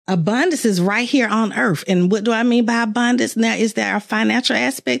Abundance is right here on earth. And what do I mean by abundance? Now, is there a financial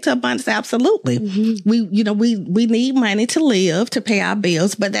aspect to abundance? Absolutely. Mm-hmm. We need money to live, to pay our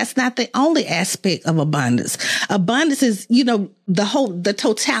bills, but that's not the only aspect of abundance. Abundance is, the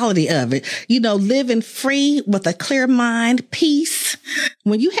totality of it, living free with a clear mind, peace.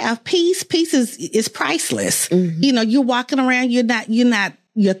 When you have peace is priceless. Mm-hmm. You're walking around,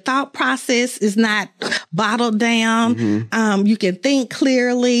 your thought process is not bottled down. Mm-hmm. You can think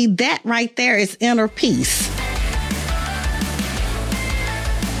clearly. That right there is inner peace.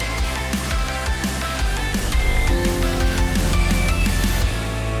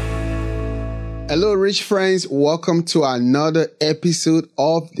 Hello, rich friends. Welcome to another episode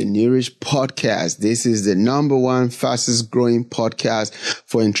of the New Rich Podcast. This is the #1 fastest growing podcast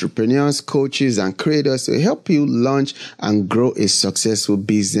for entrepreneurs, coaches, and creators to help you launch and grow a successful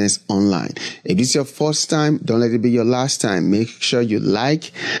business online. If this is your first time, don't let it be your last time. Make sure you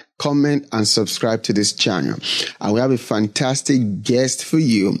like, comment, and subscribe to this channel. And we have a fantastic guest for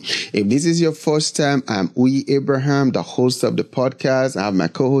you. If this is your first time, I'm Uyi Abraham, the host of the podcast. I have my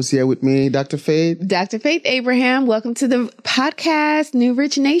co-host here with me, Dr. Faith. Dr. Faith Abraham, welcome to the podcast, New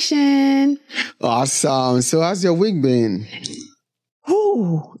Rich Nation. Awesome. So how's your week been?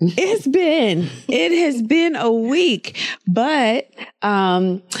 Ooh, it has been a week, but,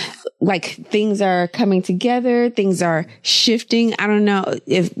 things are coming together. Things are shifting. I don't know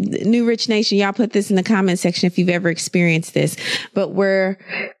if New Rich Nation, y'all put this in the comment section if you've ever experienced this, but where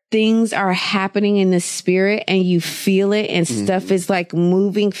things are happening in the spirit and you feel it and stuff is like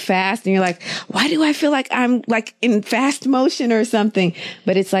moving fast and you're like, why do I feel like I'm like in fast motion or something?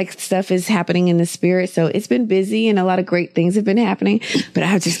 But it's like stuff is happening in the spirit. So it's been busy and a lot of great things have been happening, but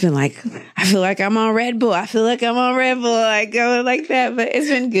I've just been like, I feel like I'm on Red Bull. Like going like that, but it's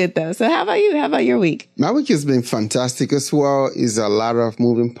been good though. So how about you? How about your week? My week has been fantastic as well. Is a lot of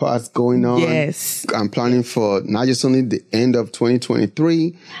moving parts going on. Yes. I'm planning for not just only the end of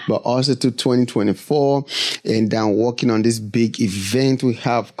 2023, but also to 2024. And then working on this big event we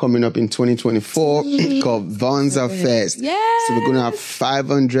have coming up in 2024 called Vonza Fest. Yes. So we're going to have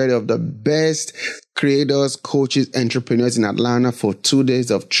 500 of the best creators, coaches, entrepreneurs in Atlanta for 2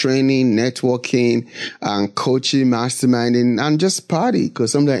 days of training, networking, and coaching, masterminding, and just party.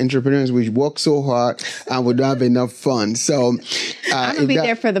 Because some of the entrepreneurs, we work so hard and we don't have enough fun. So I'm going to be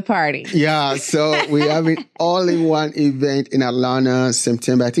there for the party. Yeah. So we're having all-in-one event in Atlanta,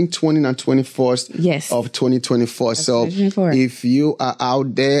 September, I think 20th and 21st of 2024. So if you are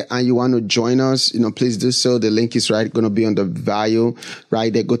out there and you want to join us, please do so. The link is going to be on the bio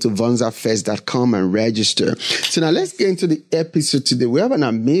right there. Go to vonzafest.com and register. So now let's get into the episode today. We have an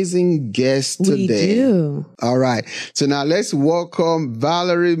amazing guest today. We do. All right. So now let's welcome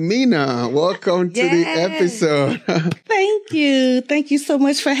Valerie Milner. Welcome to the episode. Thank you. Thank you so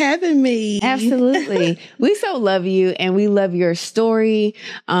much for having me. Absolutely. We so love you and we love your story.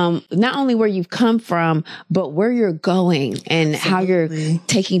 Not only where you've come from, but where you're going and how you're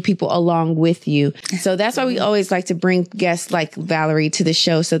taking people along with you. So that's why we always like to bring guests like Valerie to the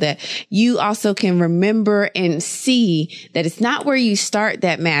show so that you also can remember and see that it's not where you start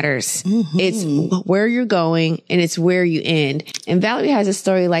that matters. Mm-hmm. It's where you're going and it's where you end. And Valerie has a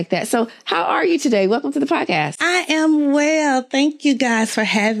story like that. So how are you today? Welcome to the podcast. I am well. Thank you guys for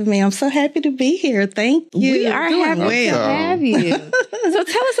having me. I'm so happy to be here. Thank you. We are happy to have you. So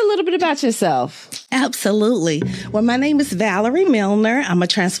tell us a little bit about yourself. Absolutely. Well, my name is Valerie Milner. I'm a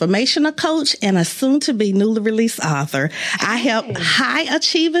transformational coach and a soon-to-be newly released author. I help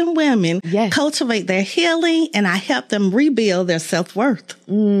high-achieving women cultivate their healing, and I help them rebuild their self-worth.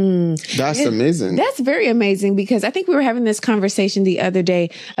 That's amazing. That's very amazing because I think we were having this conversation the other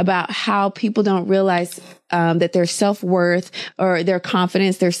day about how people don't realize that their self-worth or their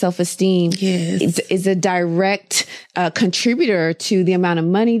confidence, their self-esteem is a direct contributor to the amount of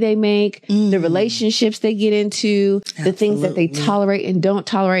money they make, the relationships they get into, the things that they tolerate and don't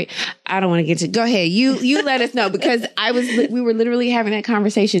tolerate. I don't want to get to, go ahead. You let us know because we were literally having that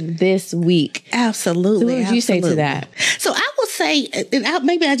conversation this week. Absolutely. So what would you say to that? So I will say,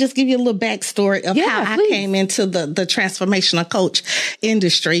 maybe I just give you a little backstory of how I came into the transformational coach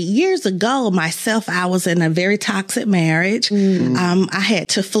industry. Years ago, myself, I was in a very toxic marriage. I had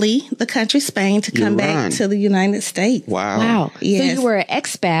to flee the country, Spain, to come back to the United States. Wow. Yes. So you were an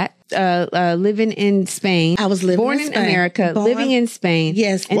expat. Living in Spain. I was living born in America, living in Spain.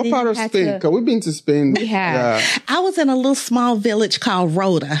 Yes. And what part of Spain? Because we've been to Spain. We have. Yeah. I was in a little small village called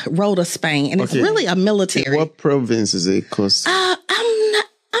Rota, Spain. And it's really a military. What province is it? 'Cause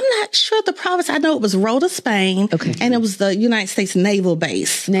I'm not sure know the province. I know it was Rota, Spain. Okay. And it was the United States Naval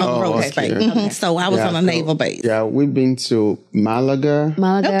Base of Rota, Spain. Okay. So I was on a naval base. Yeah, we've been to Malaga.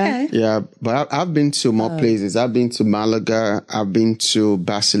 Okay. Yeah, but I've been to more places. I've been to Malaga. I've been to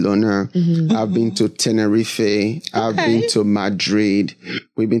Barcelona. I've been to Tenerife. I've been to Madrid.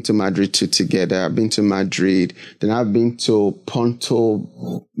 We've been to Madrid too together. I've been to Madrid. Then I've been to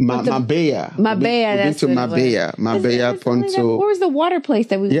Marbella. Marbella. We've been to Marbella. Marbella, Ponto. Where was the water place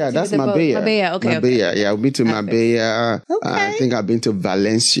that we went to? Yeah, that's Marbella. Marbella. Okay. Marbella. Yeah, I've been to Marbella. I think I've been to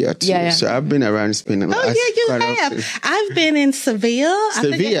Valencia too. Yeah. So I've been around Spain. Oh, yeah, you have. I've been in Seville.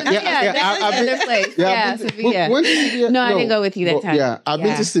 Sevilla. That's another place. Yeah, Sevilla. When did Sevilla? No, I didn't go with you that time. Yeah, I've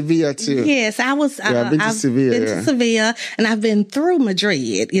been to Sevilla too. Yes, I was. I've been to Sevilla. Been to Sevilla, and I've been through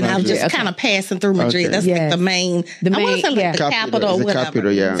Madrid. You know, I was just kind of passing through Madrid. Okay. That's like the main. I want to say like the capital. The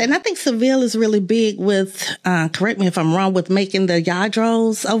capital, yeah. And I think Seville is really big with. Correct me if I'm wrong. With making the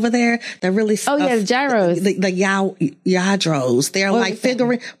yadros over there, they're really. The gyros. The yadros. They're like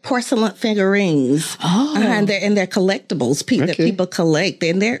porcelain figurines. Oh, and they're collectibles. That people collect,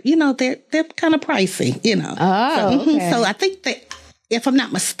 and they're kind of pricey. You know. Oh, okay. So I think that. If I'm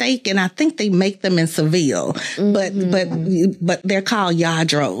not mistaken, I think they make them in Seville, but they're called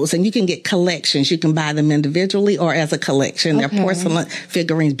yadros, and you can get collections. You can buy them individually or as a collection. They're porcelain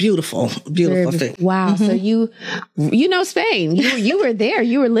figurines, beautiful figurines. Wow! So you know Spain. You were there.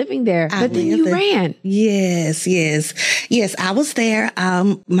 You were living there, but then you ran. Yes. I was there.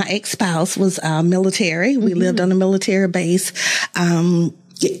 My ex-spouse was military. We lived on a military base.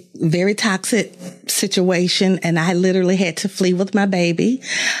 Very toxic situation, and I literally had to flee with my baby.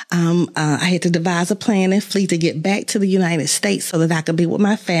 I had to devise a plan and flee to get back to the United States so that I could be with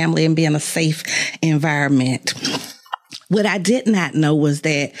my family and be in a safe environment. What I did not know was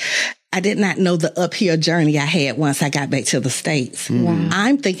that I did not know the uphill journey I had once I got back to the States. Wow.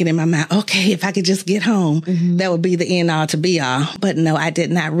 I'm thinking in my mind, okay, if I could just get home, that would be the end all to be all. But no, I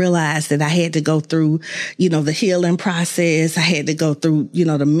did not realize that I had to go through, the healing process. I had to go through,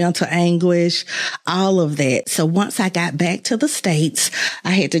 the mental anguish, all of that. So once I got back to the States, I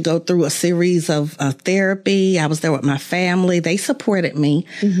had to go through a series of therapy. I was there with my family. They supported me.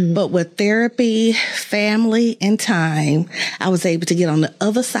 But with therapy, family, and time, I was able to get on the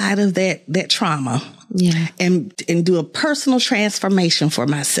other side of that trauma. Yeah. And do a personal transformation for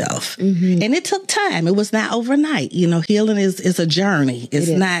myself. And it took time. It was not overnight. Healing is a journey. It's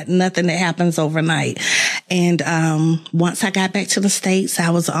not nothing that happens overnight. And once I got back to the States,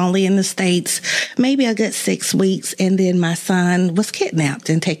 I was only in the States maybe a good 6 weeks. And then my son was kidnapped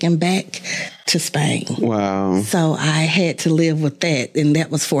and taken back to Spain. Wow. So I had to live with that. And that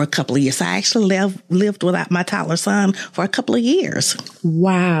was for a couple of years. So I actually lived without my toddler son for a couple of years.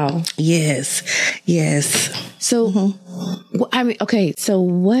 Wow. Yes. So, okay. So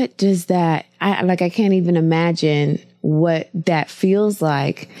what does that, I can't even imagine what that feels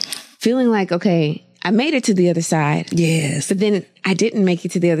like. Feeling like, okay, I made it to the other side. Yes. But then I didn't make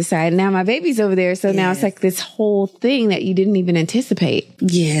it to the other side. Now my baby's over there. So now it's like this whole thing that you didn't even anticipate.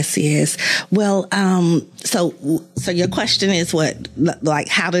 Yes. Well, so your question is what, like,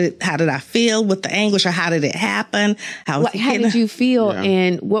 how did I feel with the anguish, or how did it happen? How did you feel? Yeah.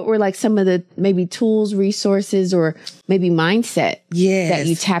 And what were like some of the maybe tools, resources, or maybe mindset that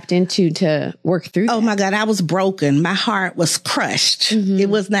you tapped into to work through that? Oh my God, I was broken. My heart was crushed. It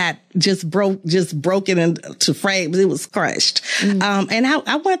was not just broken into frames. It was crushed. And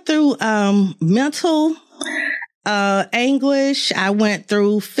I went through mental anguish. I went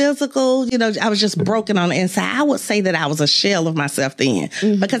through physical, I was just broken on the inside. I would say that I was a shell of myself then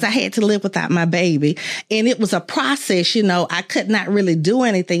because I had to live without my baby. And it was a process, I could not really do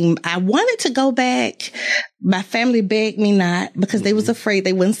anything. I wanted to go back. My family begged me not because they was afraid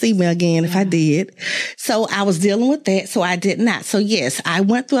they wouldn't see me again if I did. So I was dealing with that. So I did not. So yes, I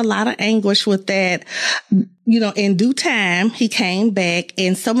went through a lot of anguish with that. In due time, he came back,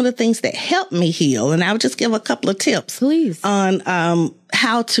 and some of the things that helped me heal. And I would just give a couple of tips, please, on,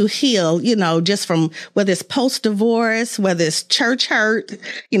 how to heal, just from whether it's post-divorce, whether it's church hurt,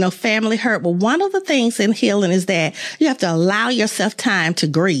 family hurt. But one of the things in healing is that you have to allow yourself time to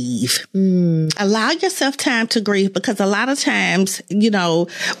grieve. Allow yourself time to grieve, because a lot of times,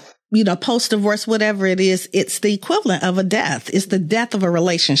 post-divorce, whatever it is, it's the equivalent of a death. It's the death of a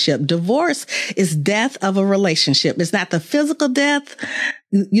relationship. Divorce is death of a relationship. It's not the physical death,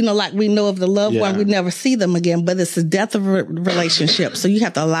 like we know of the loved one, we never see them again, but it's the death of a relationship. So you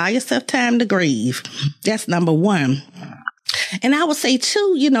have to allow yourself time to grieve. That's number one. And I would say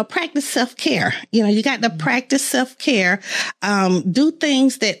too, practice self-care. You got to practice self-care. Do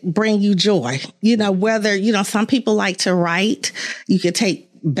things that bring you joy. Whether, some people like to write. You could take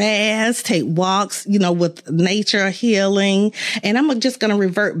baths, take walks, with nature, healing. And I'm just going to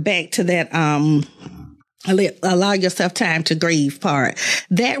revert back to that, allow yourself time to grieve part.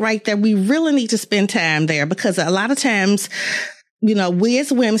 That right there, we really need to spend time there, because a lot of times, we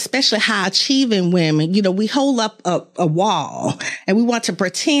as women, especially high achieving women, we hold up a wall and we want to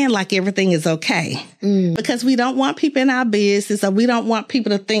pretend like everything is okay because we don't want people in our business, or we don't want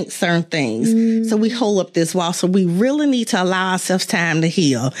people to think certain things. So we hold up this wall. So we really need to allow ourselves time to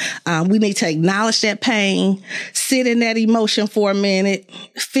heal. We need to acknowledge that pain, sit in that emotion for a minute,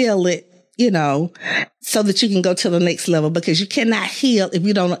 feel it, so that you can go to the next level, because you cannot heal if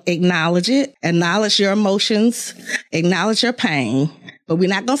you don't acknowledge it, acknowledge your emotions, acknowledge your pain. But we're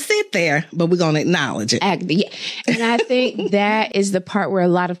not going to sit there, but we're going to acknowledge it. And I think that is the part where a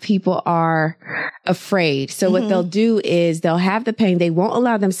lot of people are afraid. So what they'll do is they'll have the pain. They won't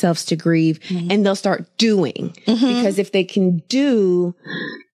allow themselves to grieve, and they'll start doing, because if they can do,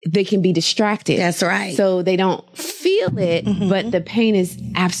 they can be distracted. That's right. So they don't feel it, but the pain is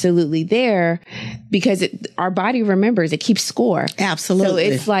absolutely there, because our body remembers, it keeps score. Absolutely.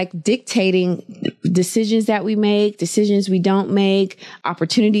 So it's like dictating decisions that we make, decisions we don't make,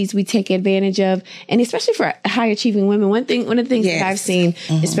 opportunities we take advantage of. And especially for high achieving women, one of the things that I've seen,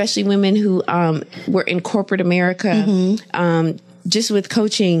 especially women who were in corporate America, just with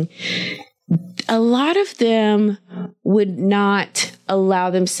coaching, a lot of them would not allow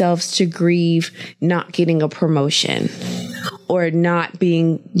themselves to grieve not getting a promotion, or not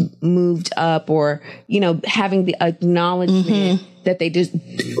being moved up, or, having the acknowledgement that they just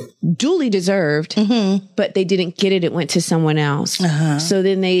duly deserved, but they didn't get it. It went to someone else. So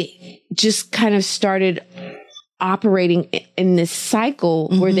then they just kind of started operating in this cycle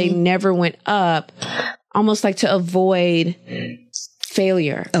where they never went up, almost like to avoid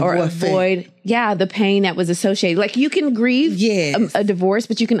failure or avoid the pain that was associated. Like, you can grieve a divorce,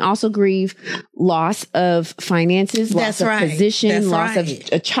 but you can also grieve loss of finances, loss of position, loss of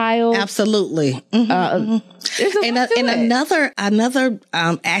a child. Absolutely. And another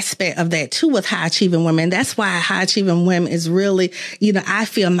aspect of that too with high achieving women. That's why high achieving women is really, I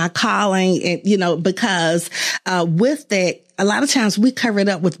feel my calling, and because with that, a lot of times we cover it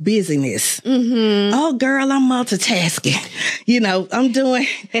up with busyness. Oh, girl, I'm multitasking.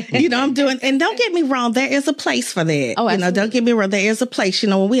 I'm doing, and don't get me wrong, there is a place for that. Oh, don't get me wrong, there is a place.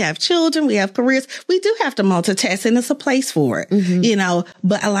 When we have children, we have careers, we do have to multitask, and it's a place for it,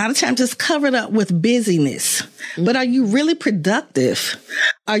 but a lot of times it's covered up with busyness. But are you really productive?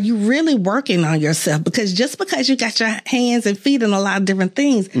 Are you really working on yourself? Because just because you got your hands and feet in a lot of different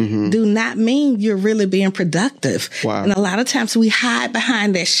things do not mean you're really being productive. Wow. And a lot of times we hide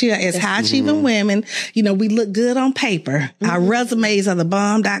behind that shield as high achieving women. We look good on paper. Our resumes are the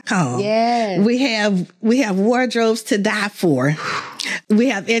bomb.com. Yes. We have wardrobes to die for. We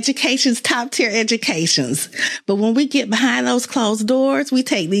have educations, top tier educations. But when we get behind those closed doors, we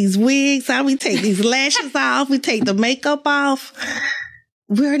take these wigs off, we take these lashes off, we take the makeup off.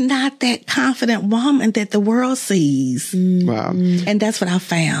 We're not that confident woman that the world sees. Wow. And that's what I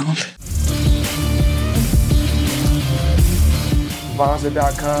found.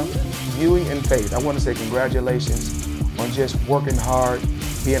 Vonza.com, viewing and faith. I want to say congratulations on just working hard,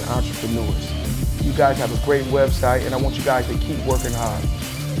 being entrepreneurs. You guys have a great website, and I want you guys to keep working hard.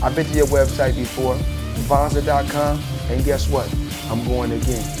 I've been to your website before, Vonza.com, and guess what? I'm going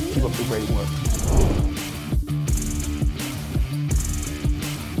again. Keep up the great work.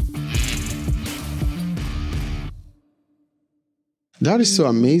 That is so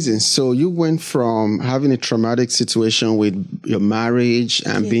amazing. So you went from having a traumatic situation with your marriage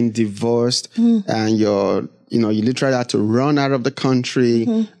and being divorced, and you literally had to run out of the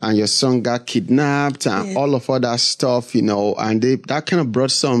country, and your son got kidnapped and all of that stuff, and that kind of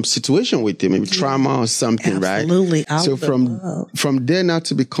brought some situation with him, maybe trauma or something, Absolutely. right? So from there now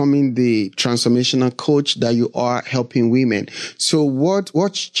to becoming the transformational coach that you are helping women. So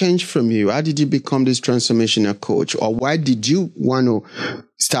what changed from you? How did you become this transformational coach, or why did you want to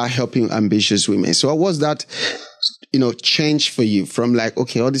start helping ambitious women? So what was that change for you from like,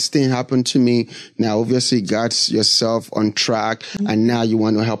 okay, all this thing happened to me. Now, obviously, you got yourself on track, and now you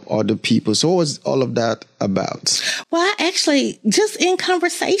want to help other people. So what was all of that about? Well, actually, just in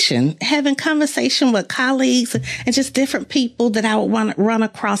conversation, having conversation with colleagues and just different people that I would want to run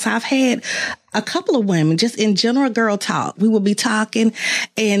across. I've had a couple of women just in general girl talk. We would be talking,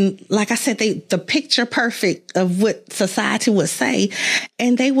 and like I said, the picture perfect of what society would say,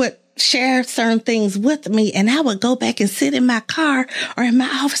 and they would share certain things with me, and I would go back and sit in my car or in my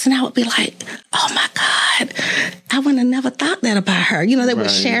office, and I would be like, oh my God, I would have never thought that about her. They would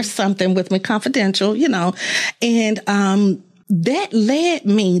share something with me confidential, and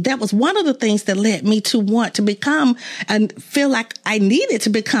that was one of the things that led me to want to become and feel like I needed to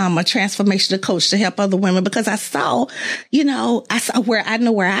become a transformational coach to help other women, because I saw where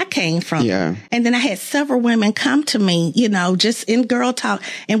I came from. Yeah. And then I had several women come to me, just in girl talk,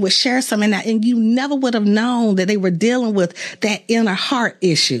 and would share something, and you never would have known that they were dealing with that inner heart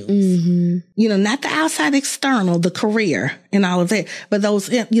issue. Mm-hmm. Not the outside external, the career and all of that, but those,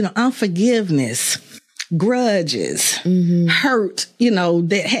 unforgiveness, grudges, hurt,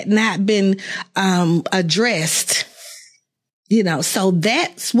 that had not been addressed. So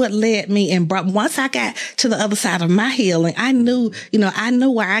that's what led me and once I got to the other side of my healing, I knew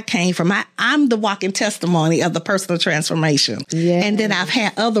where I came from. I'm the walking testimony of the personal transformation. Yeah. And then I've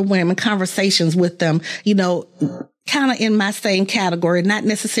had other women, conversations with them, kind of in my same category, not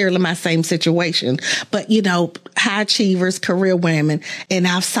necessarily my same situation, but, high achievers, career women. And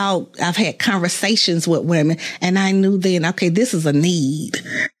I've had conversations with women, and I knew then, okay, this is a need.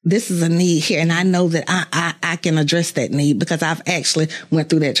 This is a need here. And I know that I can address that need because I've actually went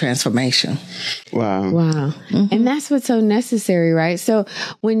through that transformation. Wow. Mm-hmm. And that's what's so necessary, right? So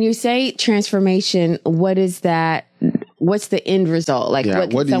when you say transformation, what is that? What's the end result? Like,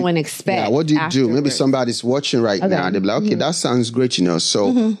 what can someone expect? Yeah, what do you do? Maybe somebody's watching right now. They'll be like, okay, that sounds great,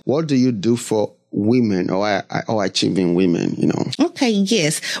 So what do you do for women or achieving women, Okay,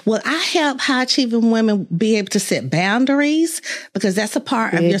 yes. Well, I help high achieving women be able to set boundaries, because that's a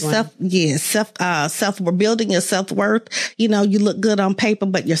part of your building your self-worth. You look good on paper,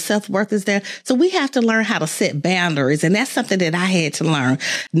 but your self-worth is there. So we have to learn how to set boundaries. And that's something that I had to learn.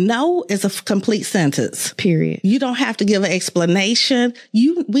 No is a complete sentence. Period. You don't have to give an explanation.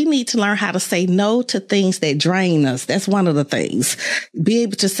 We need to learn how to say no to things that drain us. That's one of the things. Be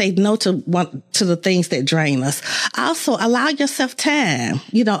able to say no to the things that drain us. Also, allow yourself time.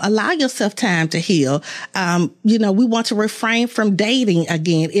 Allow yourself time to heal. We want to refrain from dating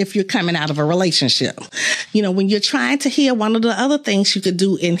again if you're coming out of a relationship. When you're trying to heal, one of the other things you could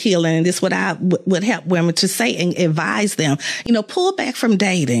do in healing, and this is what I would help women to say and advise them, pull back from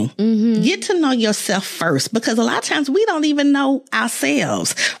dating. Mm-hmm. Get to know yourself first, because a lot of times we don't even know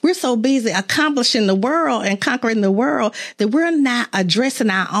ourselves. We're so busy accomplishing the world and conquering the world that we're not addressing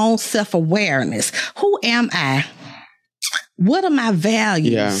our own self-awareness. Who am I? What are my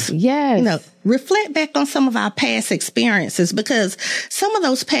values? Yeah. Yes. Reflect back on some of our past experiences, because some of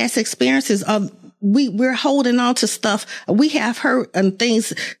those past experiences are we're holding on to stuff we have hurt and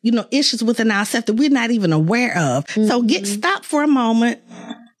things, issues within ourselves that we're not even aware of. Mm-hmm. So stop for a moment.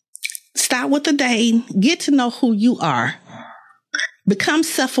 Start with the day. Get to know who you are. Become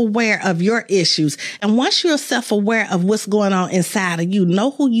self-aware of your issues. And once you're self-aware of what's going on inside of you,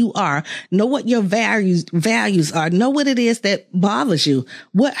 know who you are, know what your values are, know what it is that bothers you,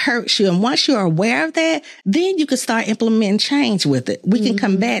 what hurts you. And once you're aware of that, then you can start implementing change with it. We can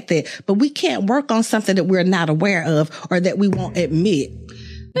combat that, but we can't work on something that we're not aware of or that we won't admit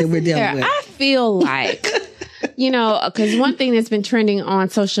that we're dealing with. I feel like... because one thing that's been trending on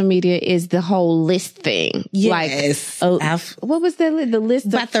social media is the whole list thing. Yes. What was the list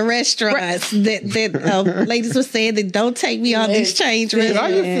about the restaurants that ladies were saying that don't take me on these change restaurants. How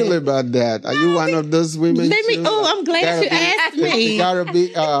you feel about that? Are you one of those women? I'm glad you asked me. You gotta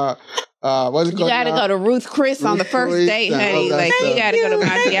be. What's it called? You gotta go to Ruth Chris on the first date, honey. Like you gotta go to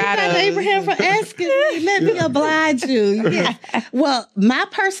Macchiato. Abraham for asking me. Let me oblige you. Yeah. Well, my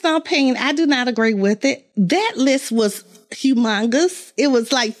personal opinion, I do not agree with it. That list was humongous. It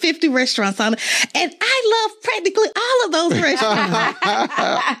was like 50 restaurants on it. And I love practically all of those restaurants.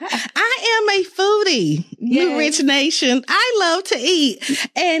 I am a foodie, New Rich Nation. I love to eat.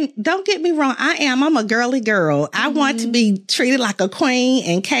 And don't get me wrong, I'm a girly girl. I want to be treated like a queen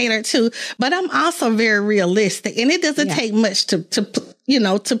and catered to, but I'm also very realistic. And it doesn't take much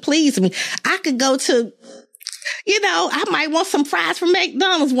to please me. I could go to, I might want some fries from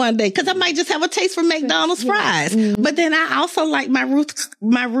McDonald's one day because I might just have a taste for McDonald's fries. Mm-hmm. But then I also like my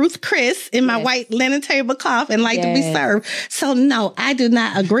Ruth Chris in my white linen tablecloth and like to be served. So no, I do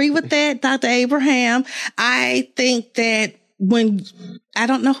not agree with that, Dr. Abraham. I think that I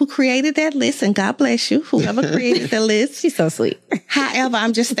don't know who created that list, and God bless you, whoever created the list. She's so sweet. However,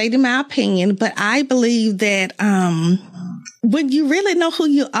 I'm just stating my opinion, but I believe that, when you really know who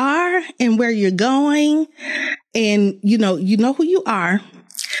you are and where you're going, and you know who you are,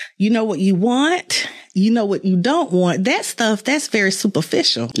 you know what you want, you know what you don't want, that stuff, that's very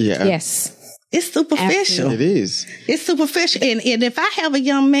superficial. Yeah. Yes. It's superficial. Absolutely. It is. It's superficial. And if I have a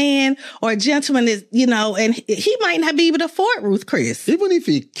young man or a gentleman that, and he might not be able to afford Ruth Chris. Even if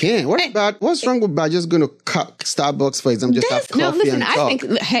he can. What's wrong about just going to Starbucks, for example, just have coffee and talk? I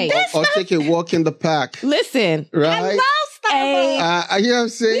think, or take a walk in the park. Listen. Right? I love You know what I'm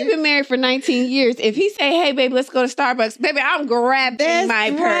saying? We've been married for 19 years. If he say, hey, babe, let's go to Starbucks, baby, I'm grabbing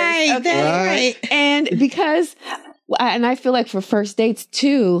my purse. Right, okay? that's right. And because... And I feel like for first dates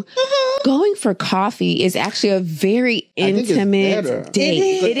too, going for coffee is actually a very intimate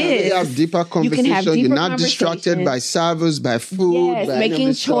date. It is. You have deeper conversation. You're not distracted by servers, by food. Yes, by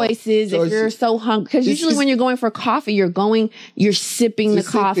making choices if you're so hungry. Because usually when you're going for coffee, you're sipping the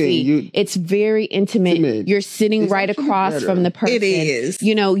coffee. It's very intimate. You're sitting right across from the person. It is.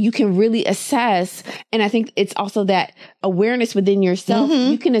 You know, you can really assess. And I think it's also that awareness within yourself.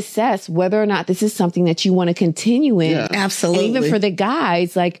 You can assess whether or not this is something that you want to continue in. Yeah. Absolutely. And even for the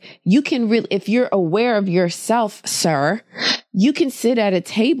guys, like you can really, if you're aware of yourself, sir, you can sit at a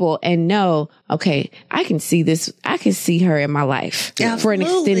table and know, okay, I can see this. I can see her in my life for an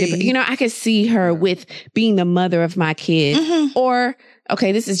extended, I can see her with being the mother of my kid or,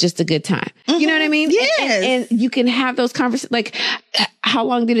 okay, this is just a good time. You know what I mean? Yes. And you can have those conversations. Like, how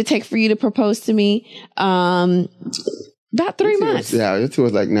long did it take for you to propose to me? About 3 months. It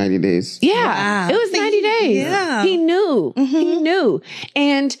was like 90 days. Yeah. Wow. It was 90 days. Yeah. He knew. He knew.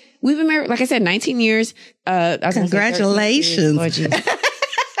 And we've been married, like I said, 19 years. Congratulations.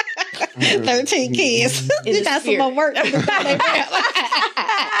 13 kids. You got some more work. We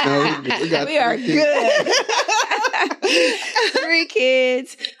are good. 3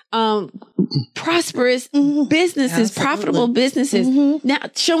 kids. Prosperous businesses, profitable businesses. Now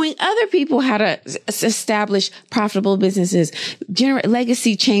showing other people how to establish profitable businesses,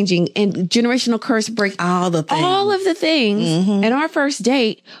 legacy changing and generational curse break. All of the things. And our first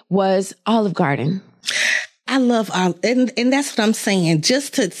date was Olive Garden. I love and that's what I'm saying.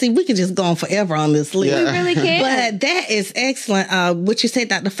 Just to see, we could just go on forever on this list. We really can. But that is excellent, what you said,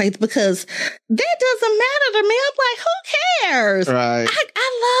 Dr. Faith, because that doesn't matter to me. I'm like, who cares? Right. I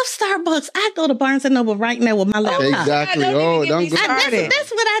love Starbucks. I go to Barnes & Noble right now with my laptop. Exactly. Don't go. That's what I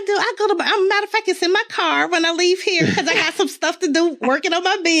do. I go to, matter of fact, it's in my car when I leave here because I got some stuff to do, working on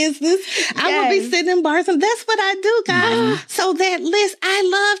my business. I will be sitting in Barnes, and that's what I do, guys. So that list, I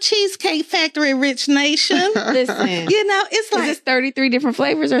love Cheesecake Factory, Rich Nation. Listen, it's like, is this 33 different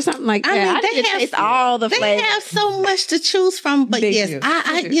flavors or something like that? I mean, it's all the flavors. They have so much to choose from, but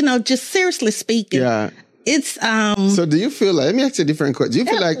I just seriously speaking, it's So do you feel like, let me ask you a different question. Do you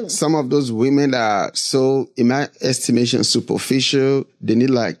feel like some of those women are so, in my estimation, superficial? They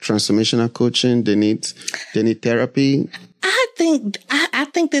need like transformational coaching. They need therapy. I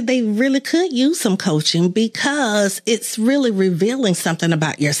think that they really could use some coaching because it's really revealing something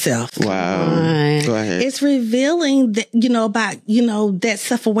about yourself. Wow. Go ahead. It's revealing that, about, that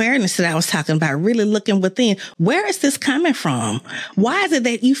self-awareness that I was talking about, really looking within. Where is this coming from? Why is it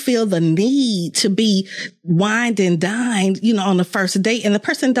that you feel the need to be wined and dined, on the first date and the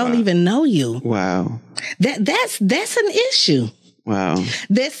person don't even know you? Wow. That's an issue. Wow.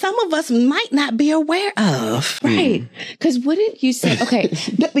 That some of us might not be aware of. Right. Because wouldn't you say, okay,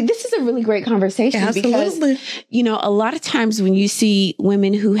 this is a really great conversation. Absolutely. Because, a lot of times when you see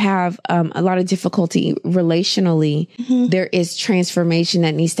women who have a lot of difficulty relationally, there is transformation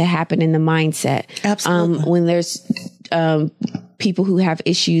that needs to happen in the mindset. Absolutely. When there's people who have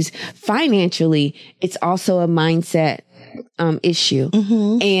issues financially, it's also a mindset issue.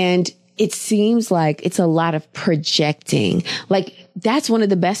 And it seems like it's a lot of projecting. Like that's one of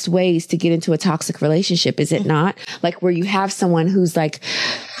the best ways to get into a toxic relationship, is it not? Like where you have someone who's like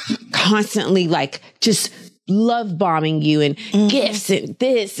constantly like just love bombing you and gifts and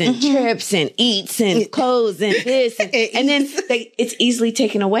this and trips and eats and clothes and this and then it's easily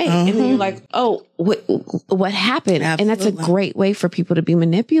taken away. And then you're like, oh, what happened? Absolutely. And that's a great way for people to be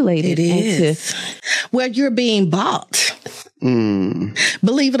manipulated. It is. Well, you're being bought.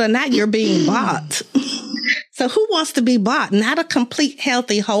 Believe it or not, you're being bought. So who wants to be bought? Not a complete,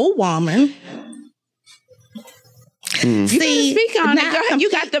 healthy, whole woman. You can speak on it. Go ahead.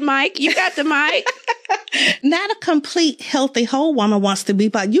 You got the mic. Not a complete, healthy, whole woman wants to be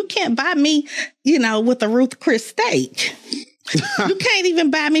bought. You can't buy me, with a Ruth Chris steak. You can't even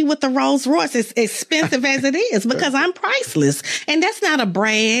buy me with the Rolls Royce, as expensive as it is, because I'm priceless. And that's not a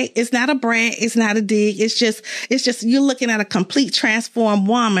brag. It's not a brag. It's not a dig. It's just you're looking at a complete transformed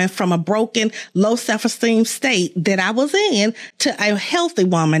woman from a broken, low self-esteem state that I was in to a healthy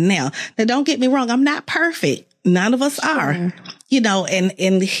woman now. Now, don't get me wrong. I'm not perfect. None of us are.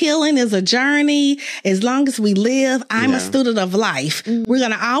 And healing is a journey. As long as we live, I'm a student of life. We're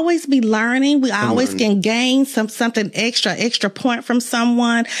going to always be learning. We always can gain something extra point from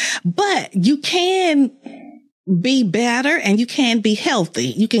someone, but you can be better and you can be healthy.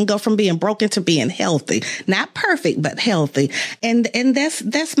 You can go from being broken to being healthy, not perfect, but healthy. And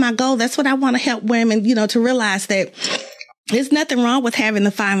that's my goal. That's what I want to help women, to realize that There's nothing wrong with having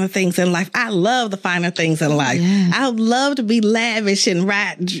the finer things in life. I love the finer things in life. Yeah. I would love to be lavish and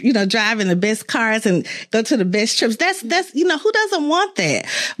ride, driving the best cars and go to the best trips. That's, who doesn't want that?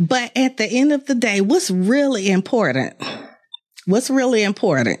 But at the end of the day, what's really important? What's really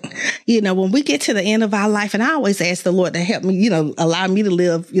important? When we get to the end of our life, and I always ask the Lord to help me, allow me to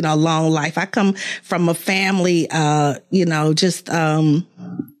live, a long life. I come from a family,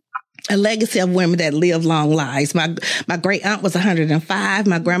 a legacy of women that live long lives. My great aunt was 105.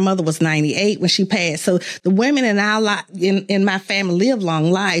 My grandmother was 98 when she passed. So the women in our in my family live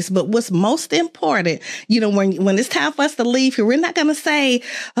long lives. But what's most important, when it's time for us to leave here, we're not going to say,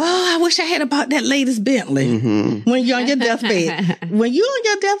 "Oh, I wish I had bought that latest Bentley." When you're on your deathbed,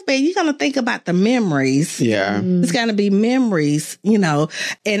 you're going to think about the memories. Yeah, it's going to be memories,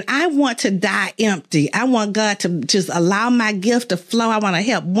 And I want to die empty. I want God to just allow my gift to flow. I want to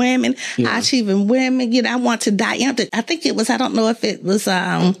help women. Yeah. Achieving women, I want to die empty. I think it was, I don't know if it was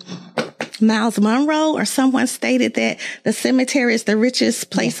Miles Monroe or someone stated that the cemetery is the richest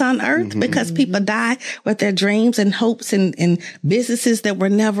place on earth because people die with their dreams and hopes and businesses that were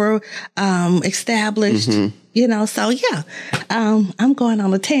never established. So yeah, I'm going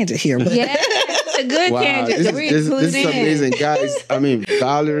on a tangent here. But yeah, it's a good tangent. This is amazing, guys. I mean,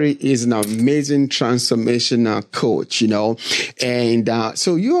 Valerie is an amazing transformational coach, and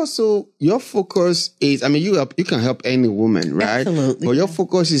so you also, your focus is, you can help any woman, right? Absolutely. But your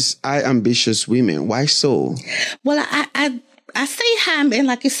focus is high ambitious women. Why so? Well, I say high, and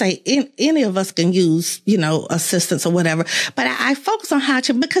like you say, any of us can use, assistance or whatever. But I focus on high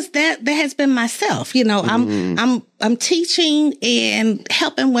because that has been myself. I'm teaching and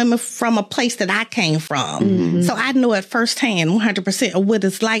helping women from a place that I came from. So I know it firsthand, 100% of what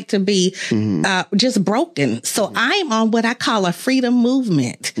it's like to be just broken. So I'm on what I call a freedom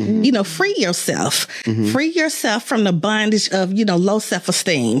movement. Free yourself. Free yourself from the bondage of, low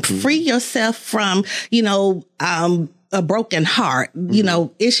self-esteem. Free yourself from, a broken heart,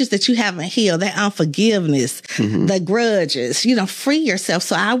 issues that you haven't healed, that unforgiveness, the grudges, free yourself.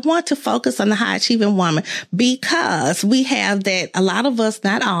 So I want to focus on the high achieving woman because we have that, a lot of us,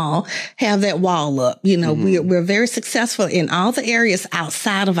 not all, have that wall up. We're very successful in all the areas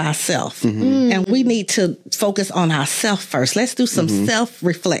outside of ourselves. And we need to focus on ourselves first. Let's do some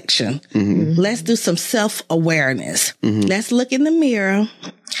self-reflection. Let's do some self-awareness. Let's look in the mirror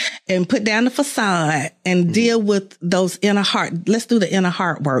and put down the facade and deal with those inner heart. Let's do the inner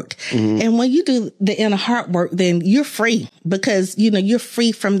heart work. And when you do the inner heart work, then you're free because, you're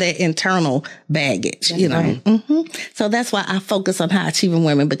free from that internal baggage, Right. So that's why I focus on high achieving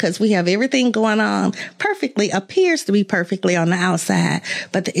women because we have everything going on appears to be perfectly on the outside,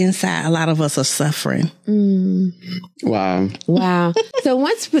 but the inside, a lot of us are suffering. Wow. So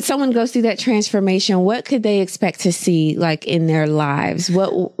once someone goes through that transformation, what could they expect to see like in their lives?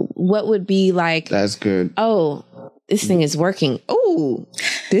 What would be like? That's good. Oh, this thing is working. Oh,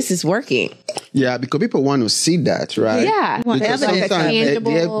 this is working. Yeah, because people want to see that, right? Yeah. Because sometimes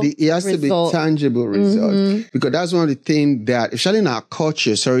it has to be tangible result. Because that's one of the things that, especially in our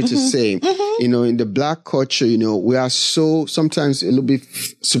culture, sorry to say, in the Black culture, we are so sometimes a little bit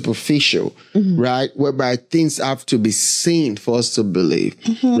superficial, right? Whereby things have to be seen for us to believe,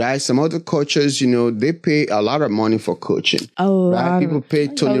 right? Some other cultures, they pay a lot of money for coaching. Oh, right? People pay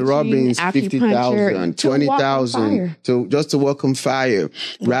Tony Robbins $50,000, $20,000 just to walk on fire,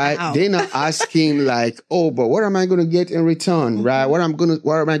 right? Wow. They're not asking like, oh, but what am I going to get in return, right? What am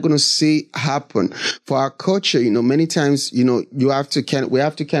I going to see happen? For our culture, many times, we have to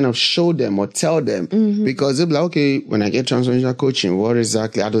kind of show them or tell them because they'll be like, okay, when I get transformational coaching, how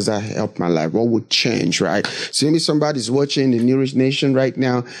does that help my life? What would change, right? So maybe somebody's watching the New Rich Nation right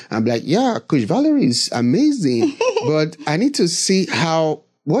now and be like, yeah, Coach Valerie is amazing, but I need to see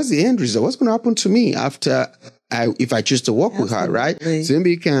what's the end result? What's going to happen to me if I choose to work with her, right? So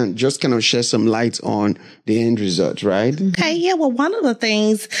maybe you can just kind of shed some light on the end result, right? Okay, yeah. Well, one of the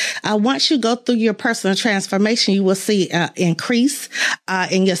things, once you go through your personal transformation, you will see increase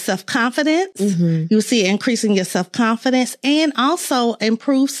in your self-confidence. You will see an increase in your self-confidence and also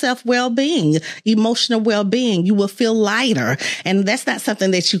improve self-well-being, emotional well-being. You will feel lighter. And that's not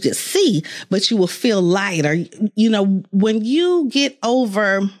something that you could see, but you will feel lighter. When you get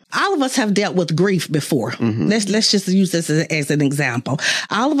over, all of us have dealt with grief before. Let's just use this as an example.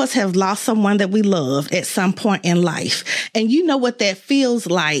 All of us have lost someone that we love at some point in life. And you know what that feels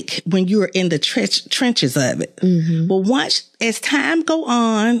like when you're in the trenches of it. But as time go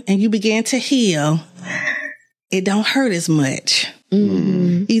on and you begin to heal, it don't hurt as much.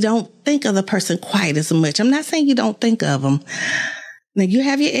 You don't think of the person quite as much. I'm not saying you don't think of them. Now, you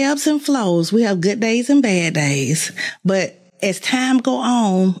have your ebbs and flows. We have good days and bad days. But as time go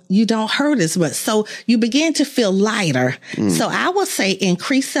on, you don't hurt as much. So you begin to feel lighter. So I would say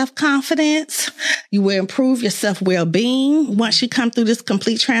increase self-confidence. You will improve your self-well-being once you come through this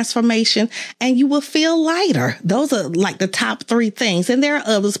complete transformation, and you will feel lighter. Those are like the top 3 things. And there are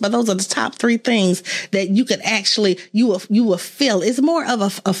others, but those are the top 3 things that you could actually, you will feel. It's more of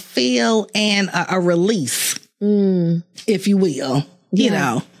a feel and a release, if you will, you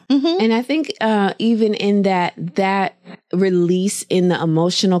know. And I think even in that release in the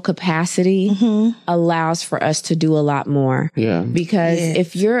emotional capacity allows for us to do a lot more. Yeah. Because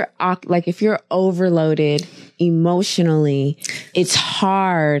if you're overloaded emotionally, it's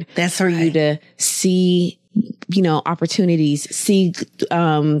hard for you to see, opportunities, see,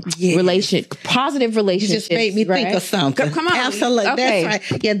 positive relationships. You just made me think of something. Come on. Absolutely. Okay.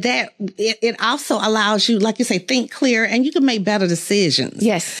 That's right. Yeah, it also allows you, like you say, think clear, and you can make better decisions.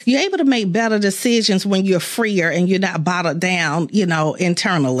 Yes. You're able to make better decisions when you're freer and you're not bottled down,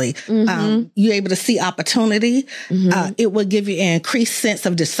 internally. You're able to see opportunity. It will give you an increased sense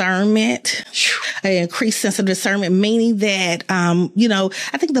of discernment, meaning that,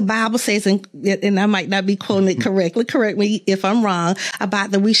 I think the Bible says, and I might not be quoting it correctly, correct me if I'm wrong,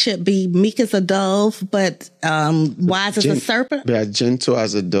 about that we should be meek as a dove, but wise as a serpent. Be as gentle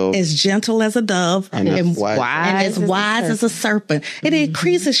as a dove. As gentle as a dove. And as wise as a serpent. It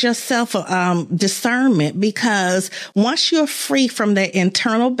increases your self discernment, because once you're free from that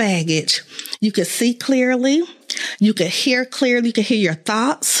internal baggage, you can see clearly, you can hear clearly, you can hear your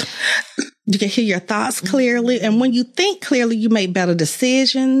thoughts. You can hear your thoughts clearly. And when you think clearly, you make better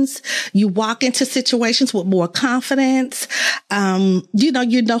decisions. You walk into situations with more confidence. You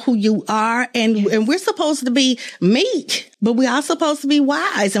know who you are. And we're supposed to be meek, but we are supposed to be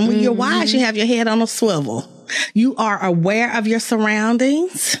wise. And when you're wise, you have your head on a swivel. You are aware of your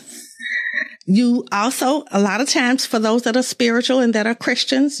surroundings. You also, a lot of times, for those that are spiritual and that are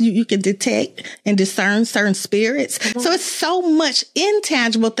Christians, you can detect and discern certain spirits. So it's so much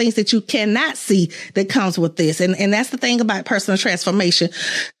intangible things that you cannot see that comes with this. And that's the thing about personal transformation.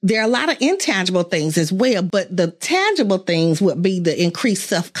 There are a lot of intangible things as well, but the tangible things would be the increased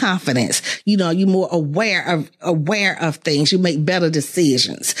self-confidence. You're more aware of things. You make better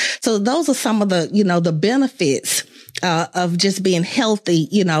decisions. So those are some of the, the benefits of just being healthy,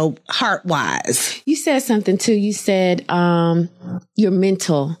 heart-wise. You said something too. You said your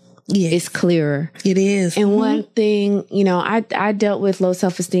mental is clearer. It is. And one thing, I dealt with low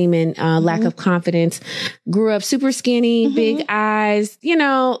self-esteem and lack of confidence. Grew up super skinny, big eyes.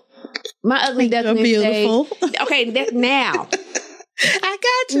 My ugly duckling beautiful. Okay, now. I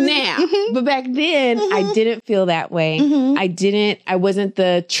got you. Now. But back then, I didn't feel that way. I wasn't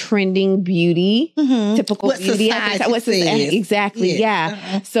the trending beauty, typical what beauty. Exactly.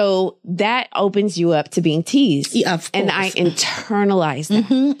 Yeah. So that opens you up to being teased. Yeah, of course. And I internalized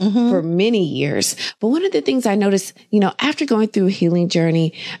that for many years. But one of the things I noticed, after going through a healing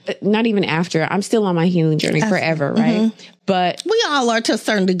journey, not even after, I'm still on my healing journey forever, right? But we all are to a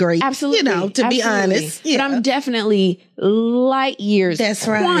certain degree. Absolutely. To be honest. Yeah. But I'm definitely light years. That's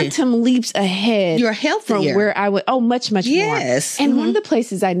right. Quantum leaps ahead. You're healthier. From where I would, much more. Yes. And one of the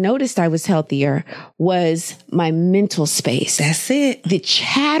places I noticed I was healthier was my mental space. That's it. The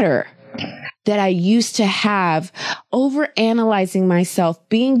chatter that I used to have, over analyzing myself,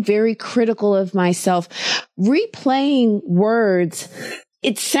 being very critical of myself, replaying words.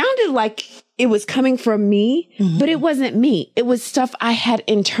 It sounded like it was coming from me, but it wasn't me. It was stuff I had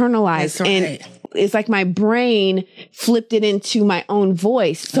internalized. That's right. And it's like my brain flipped it into my own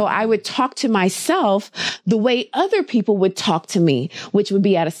voice. So I would talk to myself the way other people would talk to me, which would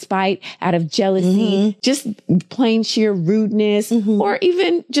be out of spite, out of jealousy, just plain sheer rudeness, or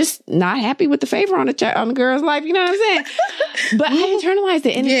even just not happy with the favor on the girl's life. You know what I'm saying? But I internalized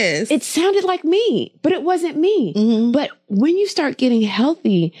it, and it sounded like me, but it wasn't me. But when you start getting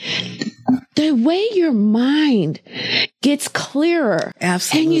healthy, the way your mind gets clearer,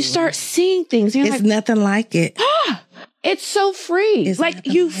 absolutely, and you start seeing things, it's like, nothing like it. It's so free. It's like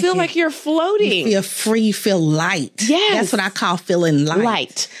you feel like you're floating. You feel free. You feel light. Yes. That's what I call feeling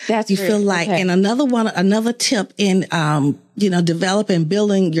light. That's you feel light. Okay. And another tip in, developing,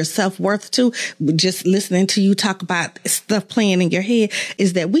 building your self-worth too, just listening to you talk about stuff playing in your head,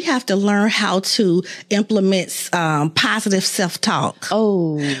 is that we have to learn how to implement, positive self-talk.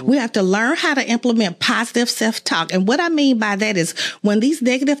 Oh. We have to learn how to implement positive self-talk. And what I mean by that is when these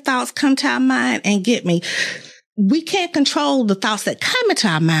negative thoughts come to our mind and get me, we can't control the thoughts that come into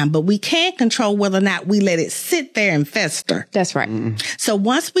our mind, but we can control whether or not we let it sit there and fester. That's right. So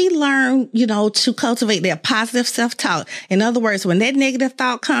once we learn, to cultivate that positive self-talk, in other words, when that negative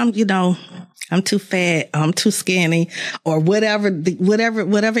thought comes, I'm too fat, I'm too skinny, or whatever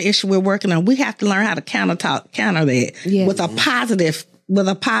issue we're working on. We have to learn how to counter that with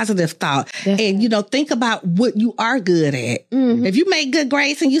a positive thought. And, think about what you are good at. Mm-hmm. If you make good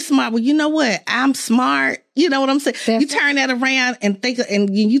grades and you smart, well, you know what? I'm smart. You know what I'm saying? You turn that around and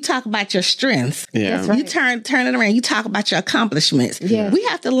you talk about your strengths. Yeah. That's right. You turn it around. You talk about your accomplishments. Yes. We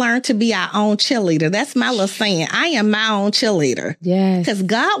have to learn to be our own cheerleader. That's my little saying. I am my own cheerleader. Yes. Because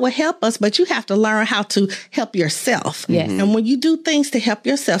God will help us, but you have to learn how to help yourself. Yes. And when you do things to help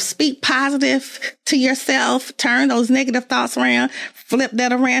yourself, speak positive to yourself, turn those negative thoughts around, flip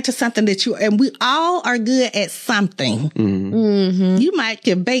that around to something and we all are good at something. Mm-hmm. Mm-hmm. You might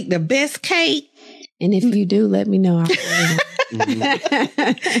can bake the best cake. And if you do, let me know. So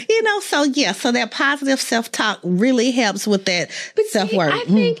that positive self-talk really helps with that self-work. I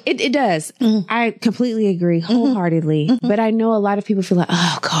think it does. I completely agree wholeheartedly. But I know a lot of people feel like,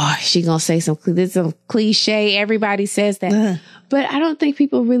 oh gosh, she's going to say some cliche. Everybody says that. But I don't think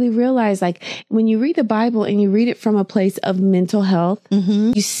people really realize, like, when you read the Bible and you read it from a place of mental health,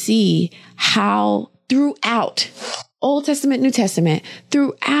 you see how throughout Old Testament, New Testament,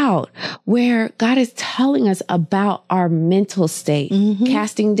 throughout, where God is telling us about our mental state,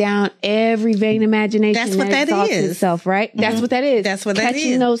 casting down every vain imagination. That's what that is. Itself, right? That's what that is. That's what that is.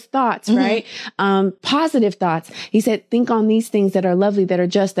 Catching those thoughts, right? Positive thoughts. He said, think on these things that are lovely, that are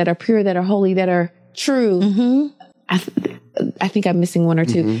just, that are pure, that are holy, that are true. I think I'm missing one or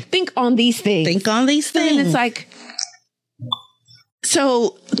two. Think on these things. Think on these things. And it's like,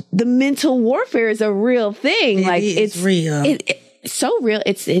 so the mental warfare is a real thing. It's real. It's so real.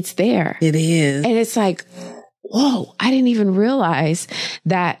 It's there. It is. And it's like, whoa, I didn't even realize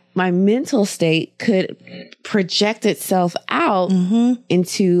that my mental state could project itself out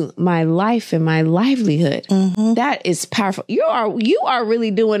into my life and my livewhood. That is powerful. You are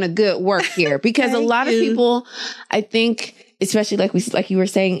really doing a good work here, because a lot of people, I think, especially like you were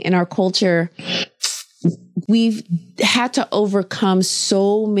saying, in our culture, we've had to overcome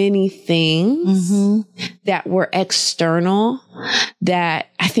so many things that were external,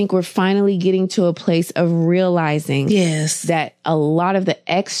 that I think we're finally getting to a place of realizing that a lot of the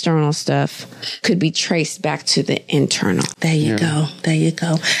external stuff could be traced back to the internal. There you go. There you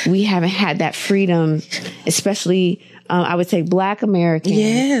go. We haven't had that freedom, especially I would say Black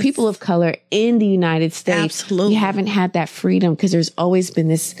Americans, people of color in the United States. Absolutely. We haven't had that freedom because there's always been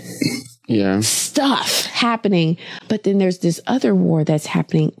this stuff happening, but then there's this other war that's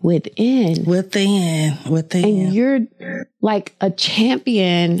happening within. And you're like a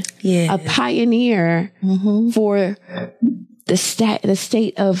champion, a pioneer for the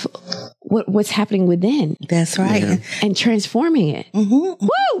state of what's happening within. That's right. And transforming it. Woo!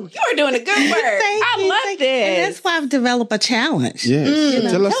 You're doing a good work. I love this. And that's why I've developed a challenge.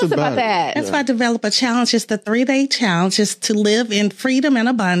 Yes. Tell us about that. That's why I developed a challenge. It's the 3-day challenge, is to live in freedom and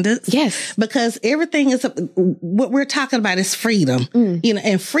abundance. Yes. Because everything is, what we're talking about is freedom.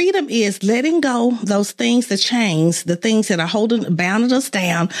 And freedom is letting go those things, the chains, the things that are bounding us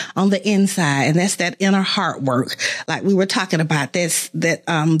down on the inside. And that's that inner heart work. Like we were talking about,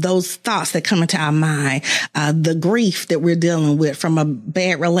 those thoughts that come into our mind, the grief that we're dealing with from a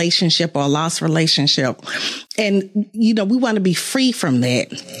bad relationship or a lost relationship. And, we want to be free from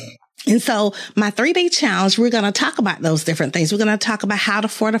that. And so my 3-day challenge, we're going to talk about those different things. We're going to talk about how to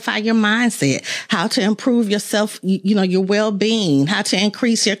fortify your mindset, how to improve yourself, your well-being, how to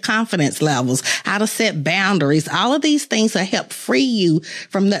increase your confidence levels, how to set boundaries. All of these things will help free you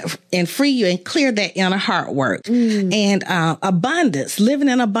and clear that inner heart work. And abundance, living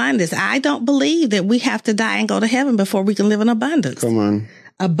in abundance. I don't believe that we have to die and go to heaven before we can live in abundance. Come on.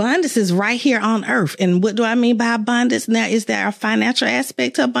 Abundance is right here on earth. And what do I mean by abundance? Now, is there a financial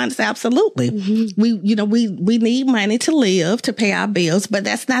aspect to abundance? Absolutely. We need money to live, to pay our bills, but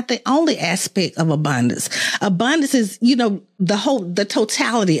that's not the only aspect of abundance. Abundance is, the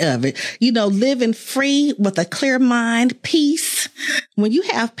totality of it, living free with a clear mind, peace. When you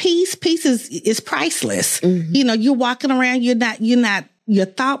have peace is priceless. You're walking around, your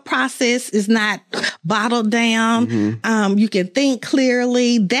thought process is not bottled down. You can think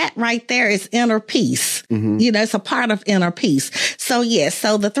clearly. That right there is inner peace. It's a part of inner peace. So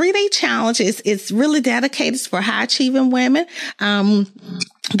so the 3-day challenge it's really dedicated for high achieving women,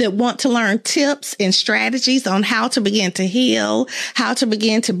 that want to learn tips and strategies on how to begin to heal, how to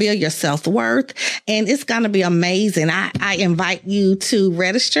begin to build your self-worth. And it's going to be amazing. I invite you to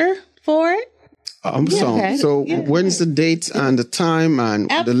register for it. Awesome. Okay. So when is the date and the time and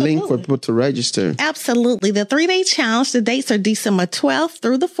the link for people to register? Absolutely. The 3-day challenge, the dates are December 12th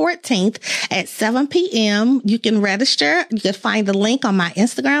through the 14th at 7 p.m. You can register. You can find the link on my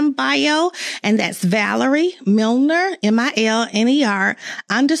Instagram bio, and that's Valerie Milner, MILNER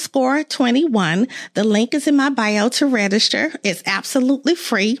 _21. The link is in my bio to register. It's absolutely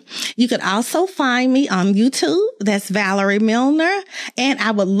free. You could also find me on YouTube. That's Valerie Milner. And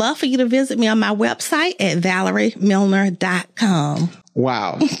I would love for you to visit me on my website at valeriemilner.com.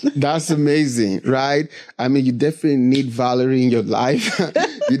 Wow, that's amazing, right? I mean, you definitely need Valerie in your life.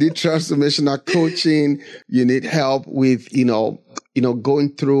 You need transformational coaching. You need help with, going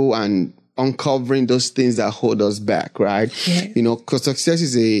through and uncovering those things that hold us back, right? Yeah. Because success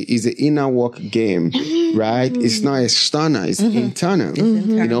is an inner work game, right? It's not external, it's internal.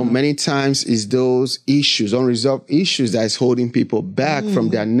 Many times it's those issues, unresolved issues that is holding people back from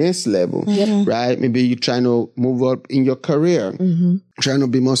their next level, right? Maybe you're trying to move up in your career. Trying to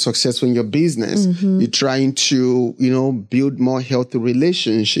be more successful in your business. You're trying to, build more healthy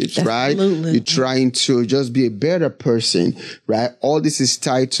relationships, right? You're trying to just be a better person, right? All this is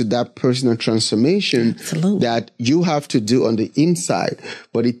tied to that personal transformation that you have to do on the inside.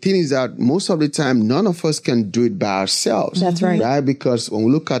 But the thing is that most of the time, none of us can do it by ourselves. That's right. Right? Because when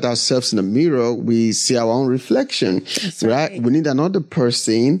we look at ourselves in the mirror, we see our own reflection, right? We need another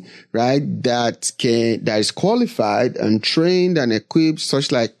person, right? That is qualified and trained and equipped,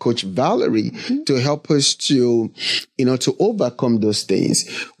 such like Coach Valerie, to help us to overcome those things.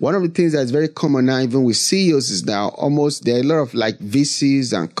 One of the things that's very common now, even with CEOs, is now there are a lot of like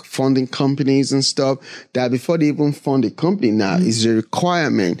VCs and funding companies and stuff that before they even fund a company now, is a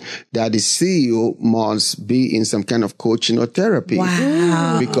requirement that the CEO must be in some kind of coaching or therapy.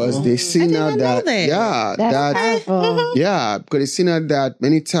 Wow. Because they see now that. Because they see now that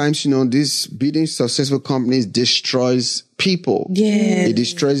many times, this building successful companies destroys people. Yeah. It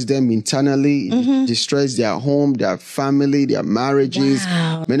destroys them internally. It destroys their home, their family, their marriages.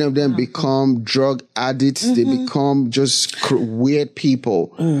 Wow. Many of them become drug addicts. They become just weird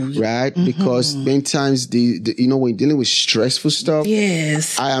people, right? Because many times, when you're dealing with stressful stuff,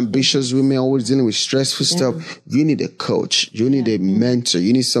 ambitious women always dealing with stressful stuff, you need a coach. You need a mentor.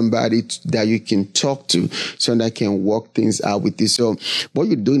 You need somebody that you can talk to so that can work things out with you. So what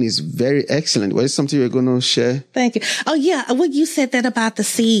you're doing is very excellent. What is something you're going to share? Thank you. Oh, yeah. Well, you said that about the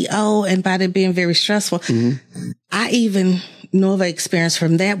CEO and about it being very stressful. I even know of an experience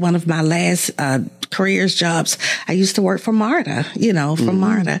from that. One of my last careers jobs, I used to work for MARTA,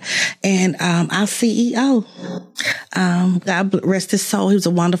 MARTA. And our CEO, God rest his soul, he was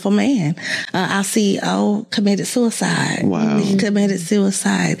a wonderful man. Our CEO committed suicide. Wow. He committed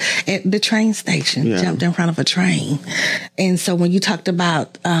suicide at the train station, jumped in front of a train. And so when you talked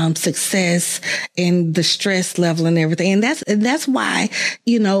about success and the stress level and everything, and that's why,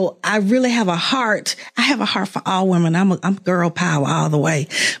 I really have a heart. I have a heart for all women. I'm girl power all the way,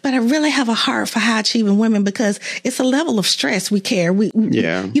 but I really have a heart for high achieving women because it's a level of stress we carry.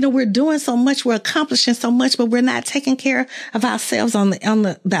 We're doing so much, we're accomplishing so much, but we're not taking care of ourselves on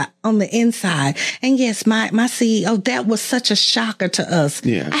the inside. And yes, my CEO, that was such a shocker to us.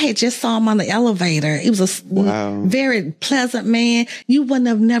 Yeah. I had just saw him on the elevator. He was a very pleasant man. You wouldn't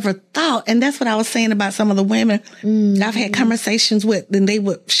have never thought. And that's what I was saying about some of the women I've had conversations with, and they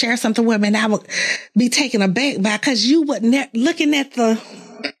would share something with me, and I would be taken aback by, because you would looking at the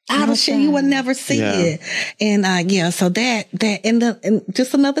outer shit, you would never see it. And so that and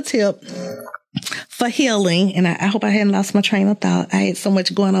just another tip for healing, and I hope I hadn't lost my train of thought. I had so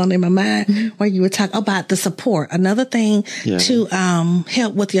much going on in my mind where you were talking about the support. Another thing to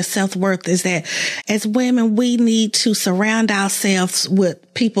help with your self-worth is that as women, we need to surround ourselves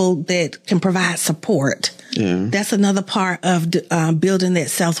with people that can provide support. Yeah. That's another part of building that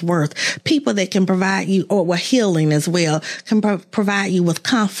self-worth. People that can provide you, or healing as well, can provide you with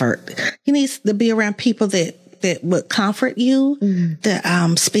comfort. You need to be around people that would comfort you,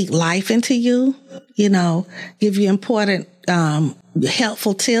 that speak life into you, give you important,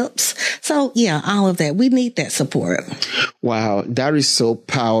 helpful tips. So all of that. We need that support. Wow, that is so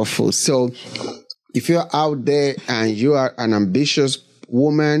powerful. So if you're out there and you are an ambitious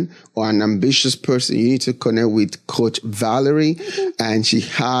woman or an ambitious person, you need to connect with Coach Valerie, and she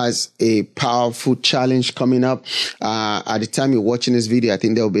has a powerful challenge coming up. At the time you're watching this video, I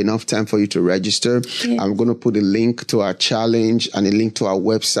think there will be enough time for you to register. Yeah. I'm going to put a link to our challenge and a link to our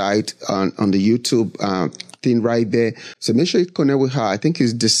website on the YouTube thing right there. So make sure you connect with her. I think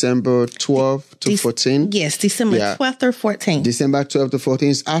it's December 12th to 14th. Yes, December 12th or 14th. December 12th to 14th.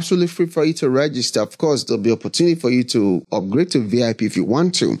 It's absolutely free for you to register. Of course, there'll be opportunity for you to upgrade to VIP if you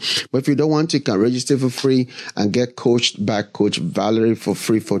want to. But if you don't want to, you can register for free and get coached by Coach Valerie for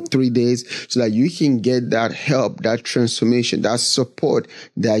free for 3 days so that you can get that help, that transformation, that support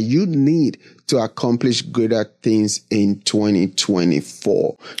that you need to accomplish greater things in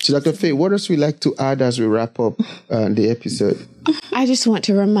 2024. So, Dr. Faye, what else would you like to add as we wrap up the episode? I just want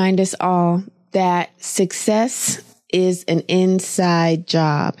to remind us all that success is an inside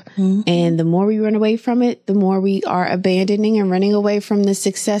job. Mm-hmm. And the more we run away from it, the more we are abandoning and running away from the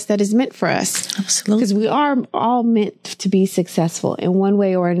success that is meant for us. Absolutely. Because we are all meant to be successful in one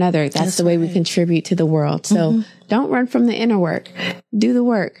way or another. That's the way we contribute to the world. So don't run from the inner work. Do the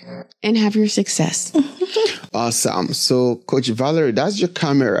work and have your success. Awesome. So, Coach Valerie, that's your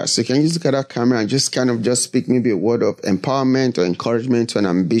camera. So can you look at that camera and just speak maybe a word of empowerment or encouragement to an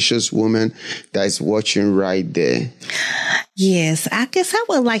ambitious woman that is watching right there? Yes, I guess I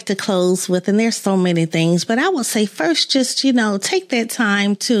would like to close with, and there's so many things, but I would say first, just, take that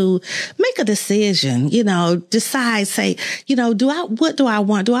time to make a decision, decide, say, what do I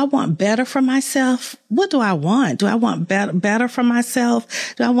want? Do I want better for myself? What do I want? Do I want better for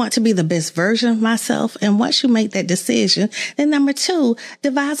myself? Do I want to be the best version of myself? And once you make that decision, then number 2,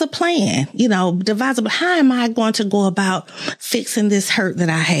 devise a plan, how am I going to go about fixing this hurt that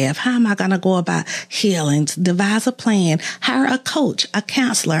I have? How am I going to go about healing? Devise a plan. Hire a coach, a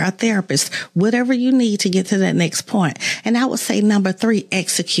counselor, a therapist, whatever you need to get to that next point. And I would say number 3,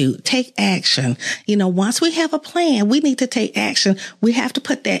 execute, take action. Once we have a plan, we need to take action. We have to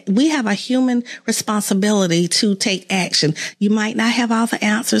we have a human responsibility to take action. You might not have all the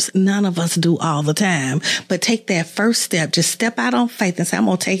answers. None of us do all the time, but take that first step. Just step out on faith and say, I'm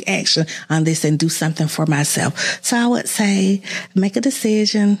going to take action on this and do something for myself. So I would say make a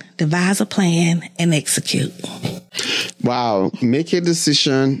decision, devise a plan, and execute. Wow. Make a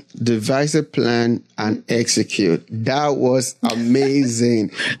decision, devise a plan, and execute. That was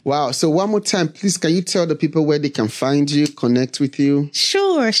amazing. Wow. So one more time, please, can you tell the people where they can find you, connect with you?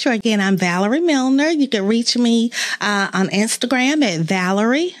 Sure. Again, I'm Valerie Milner. You can reach me on Instagram at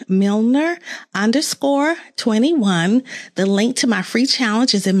Valerie Milner _21. The link to my free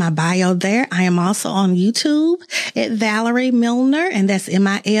challenge is in my bio there. I am also on YouTube at Valerie Milner, and that's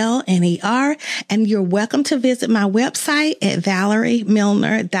MILNER. And you're welcome to visit my website at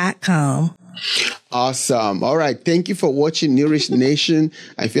ValerieMilner.com. Awesome. All right. Thank you for watching Nourish Nation.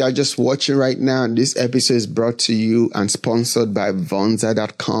 If you are just watching right now, this episode is brought to you and sponsored by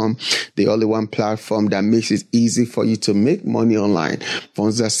Vonza.com, the only one platform that makes it easy for you to make money online.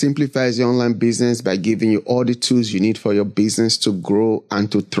 Vonza simplifies your online business by giving you all the tools you need for your business to grow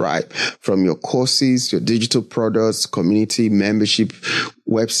and to thrive. From your courses, your digital products, community membership,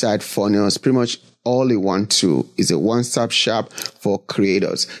 website funnels, pretty much all in one tool. Is a one-stop shop for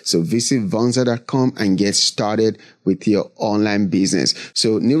creators. So visit Vonza.com and get started with your online business.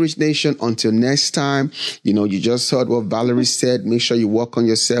 So Nourish Nation, until next time, you just heard what Valerie said. Make sure you work on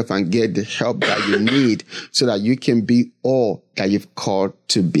yourself and get the help that you need so that you can be all that you've called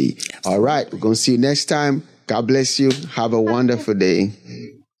to be. All right. We're going to see you next time. God bless you. Have a wonderful day.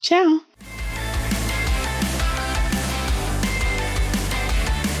 Ciao.